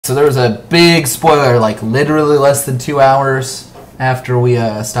so there was a big spoiler, like literally less than 2 hours after we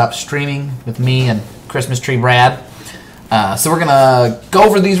stopped streaming with me and Christmas Tree Brad. So we're going to go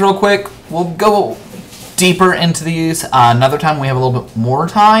over these real quick. We'll go deeper into these another time. We have a little bit more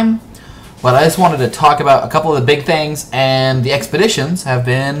time. But I just wanted to talk about a couple of the big things, and the expeditions have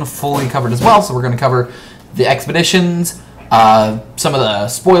been fully covered as well. So we're going to cover the expeditions, some of the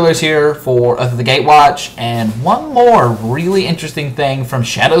spoilers here for the Gatewatch, and one more really interesting thing from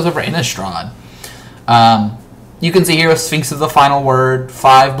Shadows over Innistrad. You can see here a Sphinx of the Final Word,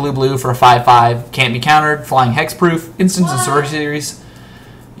 5 blue for a 5/5, can't be countered, flying hexproof, instants and sorceries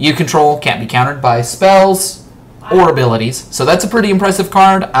you control, can't be countered by spells or abilities. So that's a pretty impressive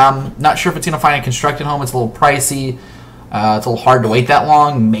card. I'm not sure if it's going to find a constructed home. It's a little pricey. It's a little hard to wait that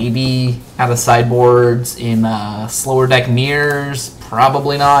long. Maybe out of sideboards in slower deck mirrors.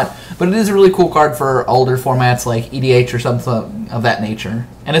 Probably not. But it is a really cool card for older formats like EDH or something of that nature.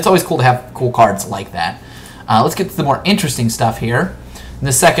 And it's always cool to have cool cards like that. Let's get to the more interesting stuff here. And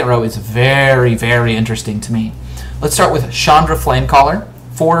the second row is very, very interesting to me. Let's start with Chandra Flamecaller.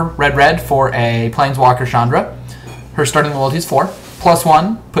 4 red for a Planeswalker Chandra. Her starting ability is 4.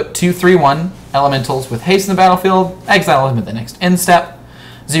 +1, put 2 3/1 elementals with haste in the battlefield, exile them at the next end step.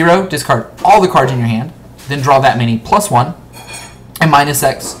 0, discard all the cards in your hand, then draw that many +1, and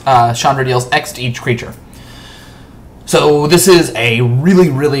 -X, Chandra deals X to each creature. So this is a really,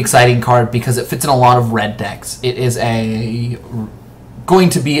 really exciting card because it fits in a lot of red decks. It is going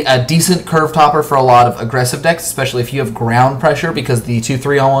to be a decent curve topper for a lot of aggressive decks, especially if you have ground pressure, because the 2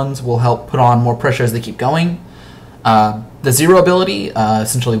 3/0s will help put on more pressure as they keep going. The 0 ability,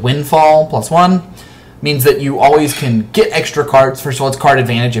 essentially Windfall +1, means that you always can get extra cards. First of all, it's card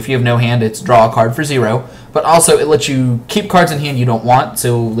advantage. If you have no hand, it's draw a card for 0. But also, it lets you keep cards in hand you don't want.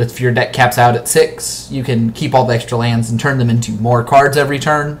 So if your deck caps out at 6, you can keep all the extra lands and turn them into more cards every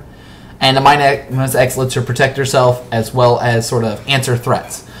turn. And the -X lets her protect herself as well as sort of answer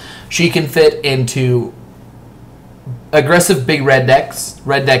threats. She can fit into aggressive big red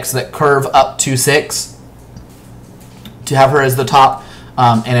decks that curve up to 6. To have her as the top,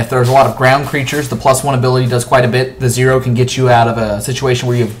 and if there's a lot of ground creatures, the +1 ability does quite a bit. The 0 can get you out of a situation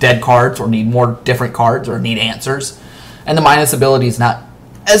where you have dead cards or need more different cards or need answers. And the minus ability is not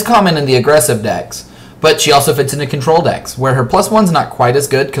as common in the aggressive decks, but she also fits into control decks, where her +1's not quite as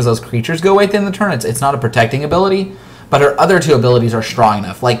good because those creatures go away at the end of the turn. It's not a protecting ability, but her other 2 abilities are strong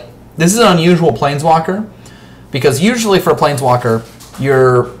enough. Like, this is an unusual Planeswalker, because usually for a Planeswalker,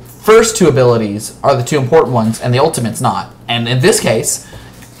 your first 2 abilities are the 2 important ones, and the ultimate's not. And in this case,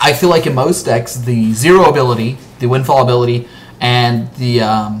 I feel like in most decks, the 0 ability, the Windfall ability, and the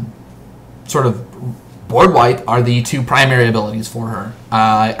sort of board wipe are the 2 primary abilities for her.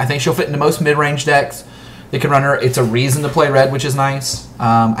 I think she'll fit into most mid-range decks. They can run her. It's a reason to play red, which is nice.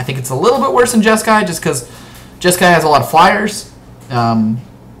 I think it's a little bit worse than Jeskai, just because Jeskai has a lot of flyers.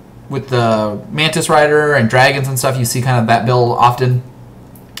 With the Mantis Rider and Dragons and stuff, you see kind of that build often.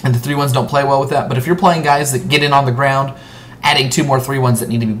 And the 3/1s don't play well with that. But if you're playing guys that get in on the ground, adding 2 more 3/1s that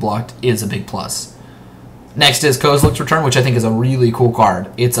need to be blocked is a big plus. Next is Kozilek's Return, which I think is a really cool card.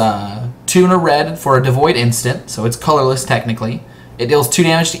 It's a 2 and a red for a Devoid instant, so it's colorless technically. It deals 2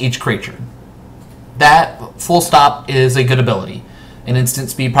 damage to each creature. That, full stop, is a good ability. An instant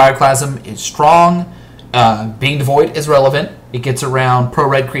speed Pyroclasm is strong. Being Devoid is relevant. It gets around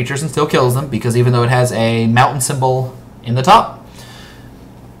pro-red creatures and still kills them, because even though it has a mountain symbol in the top,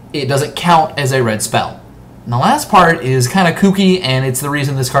 it doesn't count as a red spell. And the last part is kind of kooky, and it's the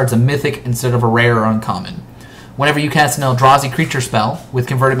reason this card's a mythic instead of a rare or uncommon. Whenever you cast an Eldrazi creature spell with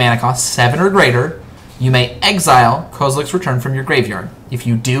converted mana cost 7 or greater, you may exile Kozilek's Return from your graveyard. If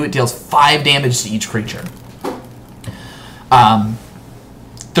you do, it deals 5 damage to each creature.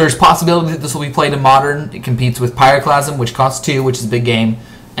 There's possibility that this will be played in Modern. It competes with Pyroclasm, which costs 2, which is a big game,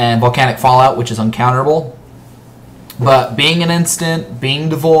 and Volcanic Fallout, which is uncounterable. But being an instant, being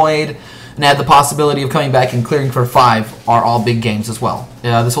Devoid, and have the possibility of coming back and clearing for 5 are all big games as well.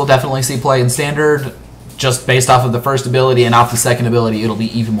 This will definitely see play in Standard. Just based off of the first ability and off the second ability, it'll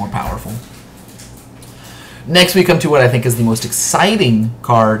be even more powerful. Next, we come to what I think is the most exciting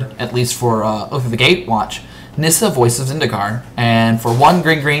card, at least for Oath of the Gatewatch, Nissa, Voice of Zendikar. And for 1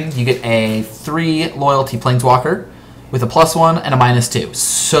 green, you get a 3 loyalty Planeswalker with a +1 and a -2.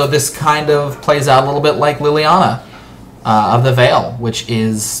 So this kind of plays out a little bit like Liliana of the Veil, which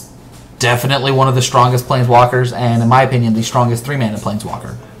is definitely one of the strongest Planeswalkers, and in my opinion, the strongest 3-mana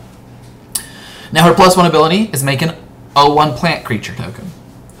Planeswalker. Now, her +1 ability is make an 0/1 plant creature token.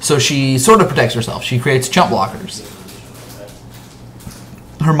 So she sort of protects herself. She creates chump blockers.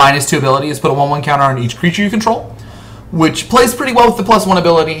 Her -2 ability is put a 1/1 counter on each creature you control. which plays pretty well with the +1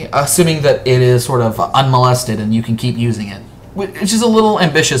 ability, assuming that it is sort of unmolested and you can keep using it, which is a little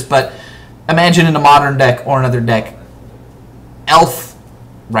ambitious, but imagine in a modern deck or another deck, Elf,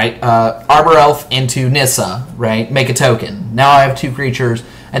 right, Arbor Elf into Nissa, right, make a token. Now I have 2 creatures,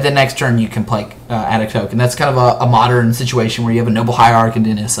 and then next turn you can play add a token. That's kind of a modern situation where you have a Noble Hierarch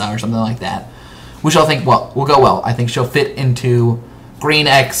into Nissa or something like that, which I think will go well. I think she'll fit into Green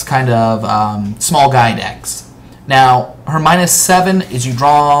X kind of small guy decks. Now, her -7 is you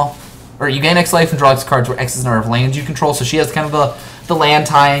draw, or you gain X life and draw X cards where X is the number of lands you control, so she has kind of the land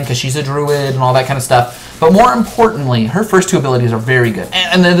tie-in because she's a druid and all that kind of stuff. But more importantly, her first 2 abilities are very good.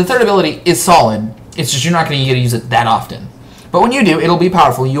 And then the third ability is solid, it's just you're not going to get to use it that often. But when you do, it'll be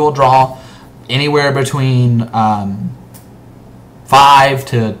powerful. You'll draw anywhere between 5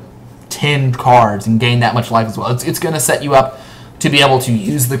 to 10 cards and gain that much life as well. It's going to set you up to be able to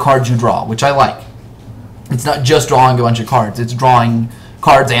use the cards you draw, which I like. It's not just drawing a bunch of cards, it's drawing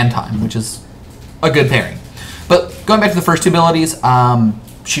cards and time, which is a good pairing. But going back to the first 2 abilities,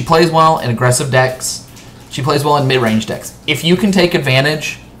 she plays well in aggressive decks. She plays well in mid-range decks. If you can take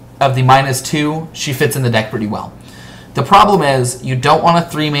advantage of the -2, she fits in the deck pretty well. The problem is you don't want a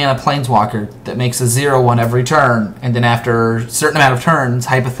 3-mana Planeswalker that makes a 0/1 every turn, and then after a certain amount of turns,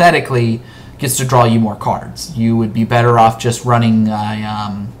 hypothetically, gets to draw you more cards. You would be better off just running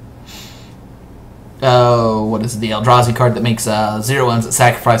what is it, the Eldrazi card that makes 0/1s that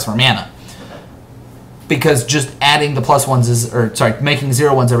sacrifice for mana. Because just adding the +1s is, or sorry, making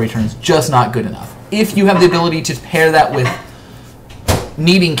 0/1s every turn is just not good enough. If you have the ability to pair that with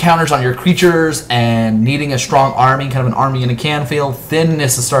needing counters on your creatures and needing a strong army, kind of an army in a can field, then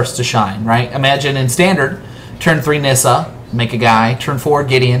Nissa starts to shine, right? Imagine in Standard, turn 3 Nissa, make a guy, turn 4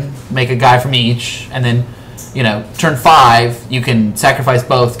 Gideon, make a guy from each, and then, you know, turn 5, you can sacrifice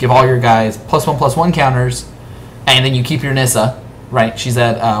both, give all your guys +1/+1 counters, and then you keep your Nissa, right? She's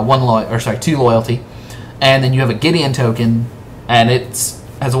at 2 loyalty, and then you have a Gideon token, and it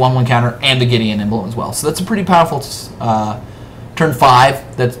has a 1/1 counter and the Gideon emblem as well. So that's a pretty powerful turn 5.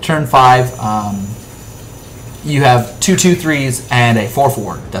 That's turn 5. You have 2 2/3s and a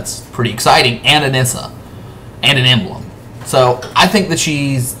 4/4. That's pretty exciting, and a Nissa, and an emblem. So I think that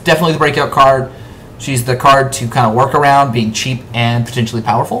she's definitely the breakout card. She's the card to kind of work around being cheap and potentially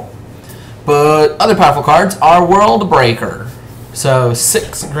powerful. But other powerful cards are World Breaker. So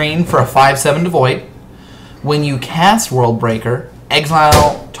 6 green for a 5/7 to void. When you cast World Breaker,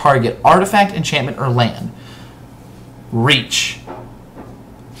 exile target artifact, enchantment, or land. Reach.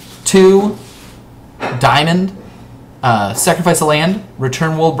 2 diamond, sacrifice a land,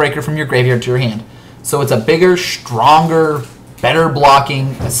 return World Breaker from your graveyard to your hand. So it's a bigger, stronger, better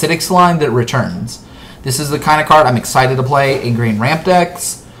blocking acidic slime that returns. This is the kind of card I'm excited to play in green ramp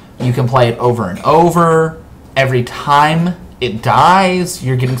decks. You can play it over and over. Every time it dies,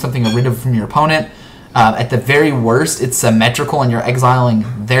 you're getting something rid of from your opponent. At the very worst, it's symmetrical and you're exiling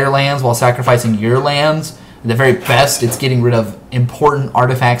their lands while sacrificing your lands. At the very best, it's getting rid of important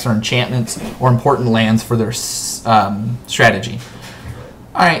artifacts or enchantments or important lands for their strategy.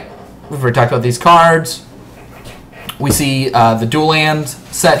 Alright, we've already talked about these cards. We see the dual land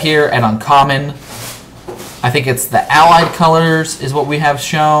set here at uncommon. I think it's the allied colors is what we have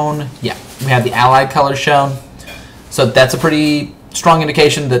shown. Yeah, we have the allied colors shown. So that's a pretty strong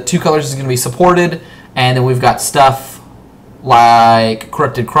indication that 2 colors is going to be supported. And then we've got stuff like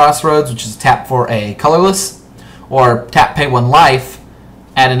Corrupted Crossroads, which is tap for a colorless, or tap pay 1 life,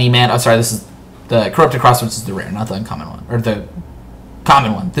 add an E-mana. Oh, sorry, this is the Corrupted Crossroads is the rare, not the uncommon one, or the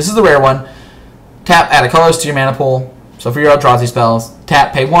common one. This is the rare one. Tap, add a colorless to your mana pool. So for your Eldrazi spells,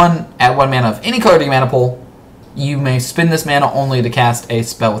 tap, pay 1, add 1 mana of any color to your mana pool. You may spend this mana only to cast a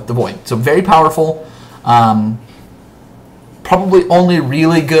spell with the void. So very powerful. Probably only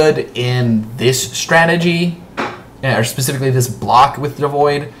really good in this strategy, or specifically this block with the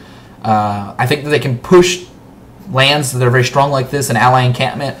void. I think that they can push lands that are very strong like this, an ally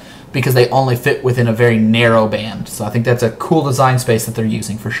encampment, because they only fit within a very narrow band. So I think that's a cool design space that they're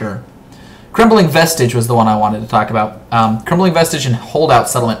using for sure. Crumbling Vestige was the one I wanted to talk about. Crumbling Vestige and Holdout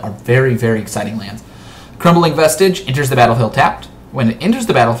Settlement are very, very exciting lands. Crumbling Vestige enters the battlefield tapped. When it enters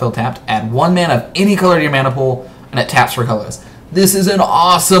the battlefield tapped, add 1 mana of any color to your mana pool, and it taps for colorless. This is an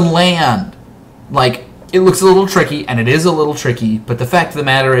awesome land. Like, it looks a little tricky, and it is a little tricky, but the fact of the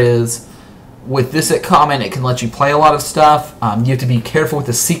matter is, with this at common, it can let you play a lot of stuff. You have to be careful with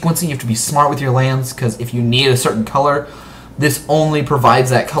the sequencing. You have to be smart with your lands, because if you need a certain color, this only provides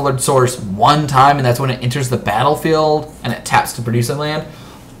that colored source 1 time, and that's when it enters the battlefield, and it taps to produce a land.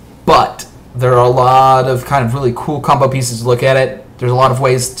 But there are a lot of kind of really cool combo pieces to look at it. There's a lot of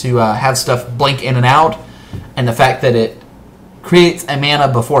ways to have stuff blink in and out, and the fact that it creates a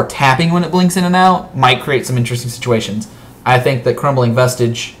mana before tapping when it blinks in and out might create some interesting situations. I think that Crumbling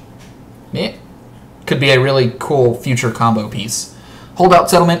Vestige could be a really cool future combo piece. Holdout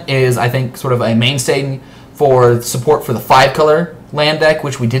Settlement is, I think, sort of a mainstay for support for the 5-color land deck,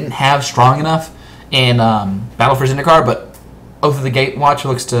 which we didn't have strong enough in Battle for Zendikar, but Oath of the Gatewatch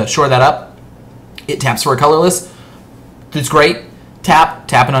looks to shore that up. It taps for a colorless. It's great.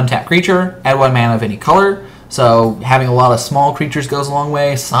 Tap an untapped creature, add 1 mana of any color. So having a lot of small creatures goes a long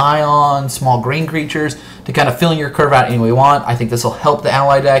way. Scion, small green creatures, to kind of filling your curve out any way you want. I think this will help the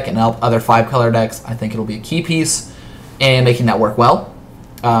ally deck and help other 5-color decks. I think it'll be a key piece in making that work well.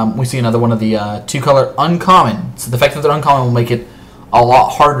 We see another one of the 2-color uncommon. So the fact that they're uncommon will make it a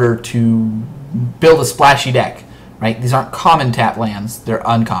lot harder to build a splashy deck, right? These aren't common tap lands, they're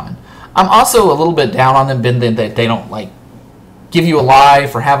uncommon. I'm also a little bit down on them, Ben, that they don't like give you a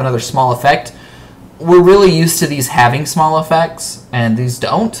life or have another small effect. We're really used to these having small effects, and these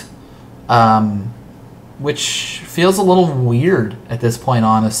don't, which feels a little weird at this point,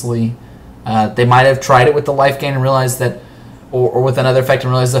 honestly. They might have tried it with the life gain and realized that, or with another effect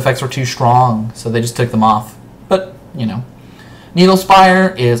and realized the effects were too strong, so they just took them off. But, you know.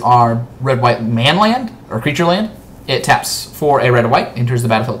 Needlespire is our red-white man land, or creature land. It taps for a red-white, enters the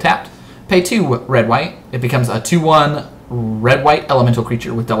battlefield tapped. Pay 2 red-white. It becomes a 2/1 red-white elemental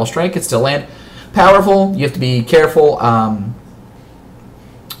creature with double strike. It's still land. Powerful. You have to be careful.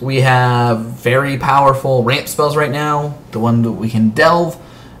 We have very powerful ramp spells right now. The one that we can delve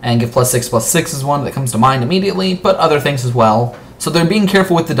and give +6/+6 is one that comes to mind immediately, but other things as well. So they're being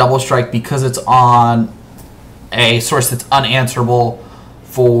careful with the double strike because it's on a source that's unanswerable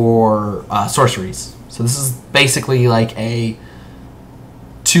for sorceries. So this is basically like a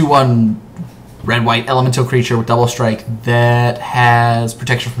 2/1 red-white elemental creature with double strike that has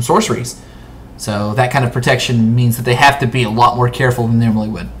protection from sorceries. So that kind of protection means that they have to be a lot more careful than they normally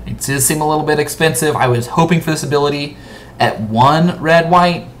would. It does seem a little bit expensive. I was hoping for this ability at 1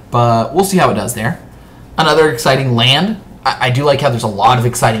 red-white, but we'll see how it does there. Another exciting land. I do like how there's a lot of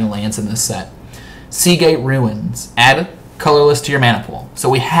exciting lands in this set. Seagate Ruins. Add colorless to your mana pool. So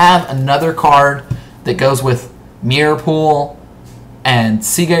we have another card that goes with Mirror Pool, and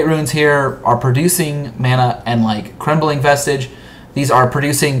Seagate Ruins here are producing mana, and like Crumbling Vestige, these are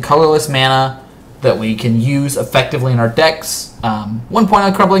producing colorless mana that we can use effectively in our decks. 1 point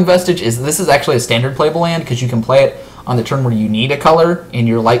on Crumbling Vestige is this is actually a standard playable land because you can play it on the turn where you need a color in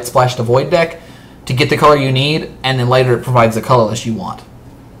your Light Splash to Void deck to get the color you need, and then later it provides the colorless you want.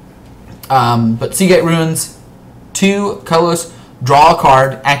 But Seagate Ruins, 2 colorless, draw a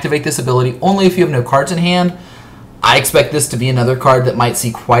card, activate this ability only if you have no cards in hand. I expect this to be another card that might see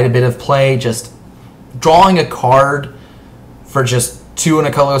quite a bit of play. Just drawing a card for just 2 and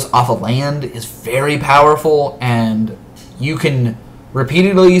a colorless off a land is very powerful, and you can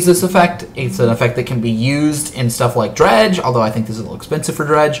repeatedly use this effect. It's an effect that can be used in stuff like Dredge, although I think this is a little expensive for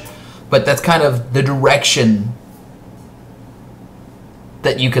Dredge, but that's kind of the direction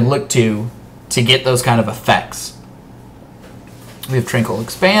that you can look to get those kind of effects. We have Tranquil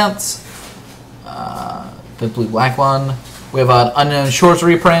Expanse, the blue-black one. We have an Unknown Shores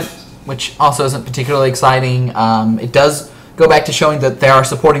reprint, which also isn't particularly exciting. It does go back to showing that they are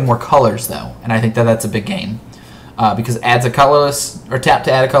supporting more colors, though, and I think that that's a big gain. Because it adds a colorless, or tap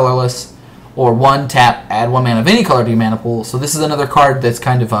to add a colorless, or 1 tap, add 1 mana of any color to your mana pool. So this is another card that's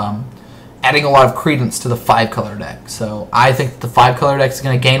kind of adding a lot of credence to the 5-color deck. So I think the 5-color deck is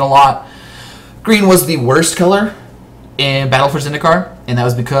going to gain a lot. Green was the worst color in Battle for Zendikar, and that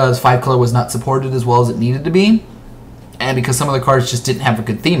was because 5-color was not supported as well as it needed to be, and because some of the cards just didn't have a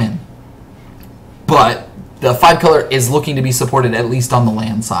good theme in. But the 5-color is looking to be supported at least on the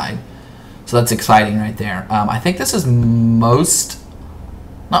land side. So that's exciting right there. I think this is most,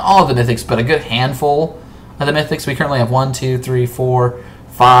 not all of the mythics, but a good handful of the mythics. We currently have 1, 2, 3, 4,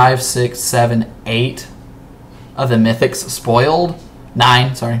 5, 6, 7, 8 of the mythics spoiled.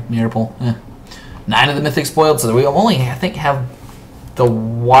 9, sorry, Mirror Pool. 9 of the mythics spoiled, so we only, I think, have the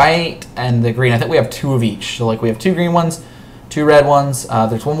white and the green. I think we have 2 of each. So like we have 2 green ones, 2 red ones.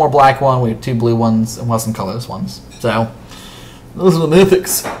 There's 1 more black one. We have 2 blue ones, and some colorless ones. So those are the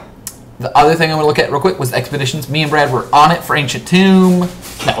mythics. The other thing I'm going to look at real quick was Expeditions. Me and Brad were on it for Ancient Tomb.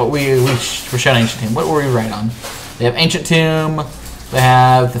 No, we were shown Ancient Tomb. What were we right on? They have Ancient Tomb. They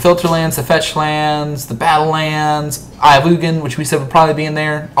have the Filter Lands, the Fetch Lands, the Battle Lands, Eye of Ugin, which we said would probably be in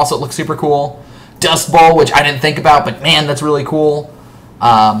there. Also, it looks super cool. Dust Bowl, which I didn't think about, but man, that's really cool.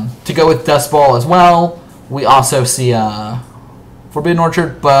 To go with Dust Bowl as well, we also see Forbidden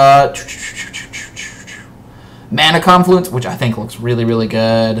Orchard, but Mana Confluence, which I think looks really, really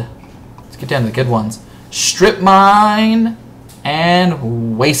good. Let's get down to the good ones. Strip Mine,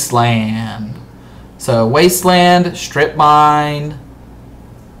 and Wasteland. So Wasteland, Strip Mine,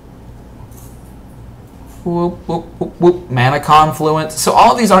 whoop, whoop, whoop, whoop, Mana Confluence. So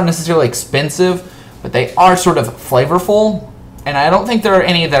all of these aren't necessarily expensive, but they are sort of flavorful. And I don't think there are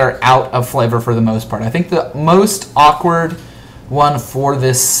any that are out of flavor for the most part. I think the most awkward one for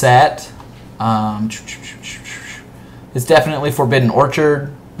this set is definitely Forbidden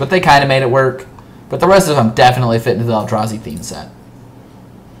Orchard, but they kind of made it work. But the rest of them definitely fit into the Eldrazi theme set.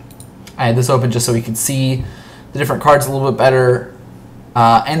 I had this open just so we could see the different cards a little bit better.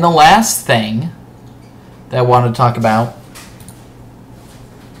 And the last thing that I wanted to talk about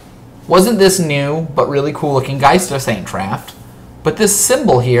wasn't this new, but really cool looking Geist of Saint Draft. But this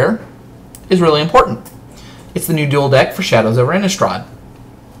symbol here is really important. It's the new dual deck for Shadows over Innistrad.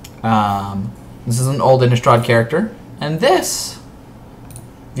 This is an old Innistrad character. And this,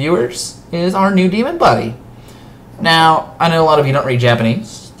 viewers, is our new Demon Buddy. Now, I know a lot of you don't read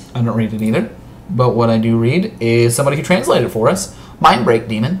Japanese. I don't read it either. But what I do read is somebody who translated it for us. Mindbreak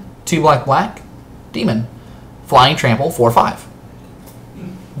Demon, 2 black, Demon. Flying Trample, 4/5.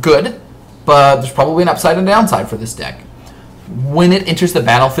 Good, but there's probably an upside and downside for this deck. When it enters the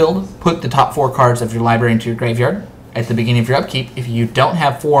battlefield, put the top 4 cards of your library into your graveyard at the beginning of your upkeep. If you don't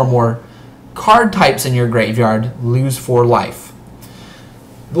have 4 or more card types in your graveyard, lose 4 life.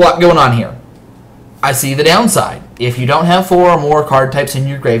 A lot going on here. I see the downside. If you don't have 4 or more card types in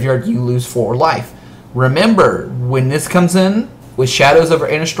your graveyard, you lose 4 life. Remember, when this comes in with Shadows over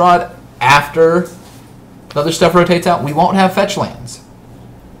Innistrad, after the other stuff rotates out, we won't have fetch lands.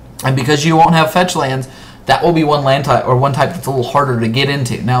 And because you won't have fetch lands, that will be one land type or one type that's a little harder to get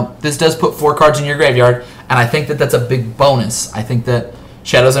into. Now, this does put 4 cards in your graveyard, and I think that that's a big bonus. I think that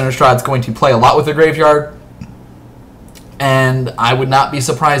Shadows over Innistrad is going to play a lot with the graveyard, and I would not be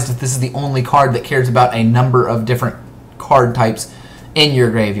surprised if this is the only card that cares about a number of different card types in your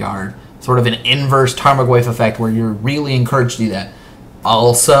graveyard. Sort of an inverse Tarmogoyf effect where you're really encouraged to do that.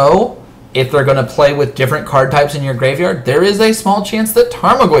 Also, if they're going to play with different card types in your graveyard, there is a small chance that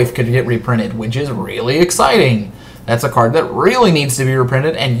Tarmogoyf could get reprinted, which is really exciting. That's a card that really needs to be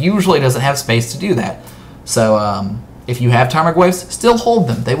reprinted and usually doesn't have space to do that. So if you have Tarmogoyfs, still hold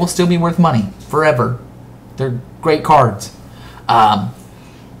them. They will still be worth money forever. They're great cards. But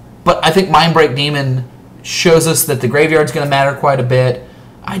I think Mindbreak Demon shows us that the graveyard's going to matter quite a bit.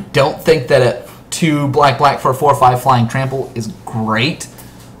 I don't think that a 2 black for a 4/5 Flying Trample is great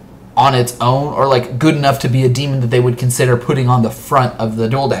on its own, or like good enough to be a demon that they would consider putting on the front of the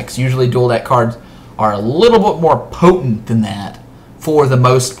dual decks. Usually dual deck cards are a little bit more potent than that for the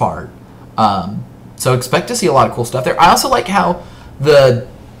most part. So expect to see a lot of cool stuff there. I also like how the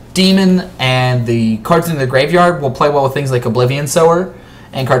demon and the cards in the graveyard will play well with things like Oblivion Sower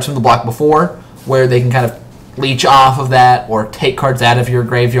and cards from the block before, where they can kind of leech off of that or take cards out of your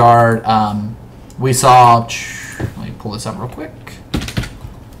graveyard. We saw, let me pull this up real quick.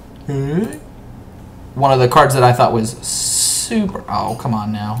 One of the cards that I thought was super, oh come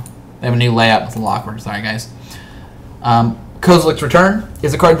on now, they have a new layout with the locker, sorry guys. Kozilek's Return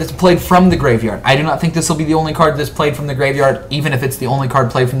is a card that's played from the graveyard. I do not think this will be the only card that's played from the graveyard, even if it's the only card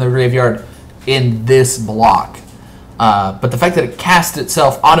played from the graveyard in this block. But the fact that it casts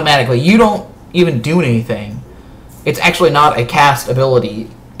itself automatically, you don't even do anything. It's actually not a cast ability,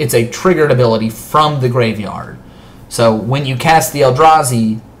 it's a triggered ability from the graveyard. So when you cast the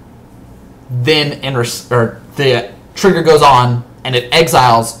Eldrazi, then the trigger goes on and it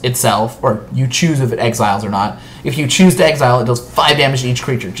exiles itself, or you choose if it exiles or not. If you choose to exile, it does 5 damage to each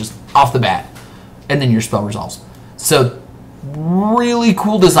creature just off the bat, and then your spell resolves. So really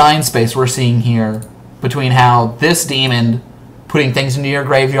cool design space we're seeing here between how this demon putting things into your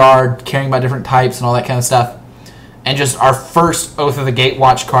graveyard, caring about different types and all that kind of stuff, and just our first Oath of the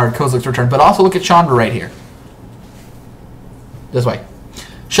Gatewatch card, Kozilek's Return. But also look at Chandra right here. This way.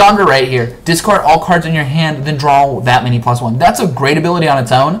 Chandra right here. Discard all cards in your hand, then draw that many +1. That's a great ability on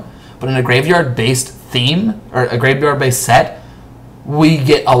its own, but in a graveyard-based theme, or a graveyard-based set, we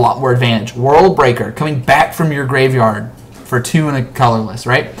get a lot more advantage. World Breaker, coming back from your graveyard for 2 and a colorless,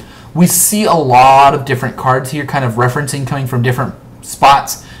 right? We see a lot of different cards here, kind of referencing coming from different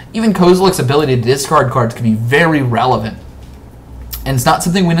spots. Even Kozilek's ability to discard cards can be very relevant. And it's not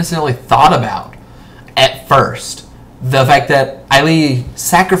something we necessarily thought about at first. The fact that Aili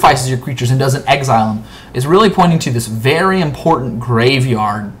sacrifices your creatures and doesn't exile them is really pointing to this very important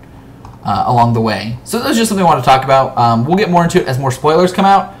graveyard along the way. So that's just something I want to talk about. We'll get more into it as more spoilers come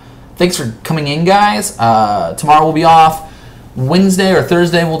out. Thanks for coming in, guys. Tomorrow we'll be off. Wednesday or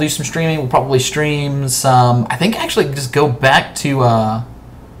Thursday we'll do some streaming. We'll probably stream some, I think actually just go back to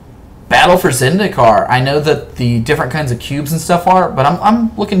Battle for Zendikar. I know that the different kinds of cubes and stuff are, but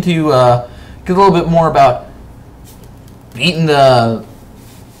I'm looking to get a little bit more about beating the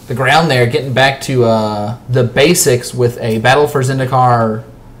ground there, getting back to the basics with a Battle for Zendikar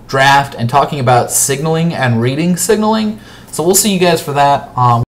draft and talking about signaling and reading signaling. So we'll see you guys for that.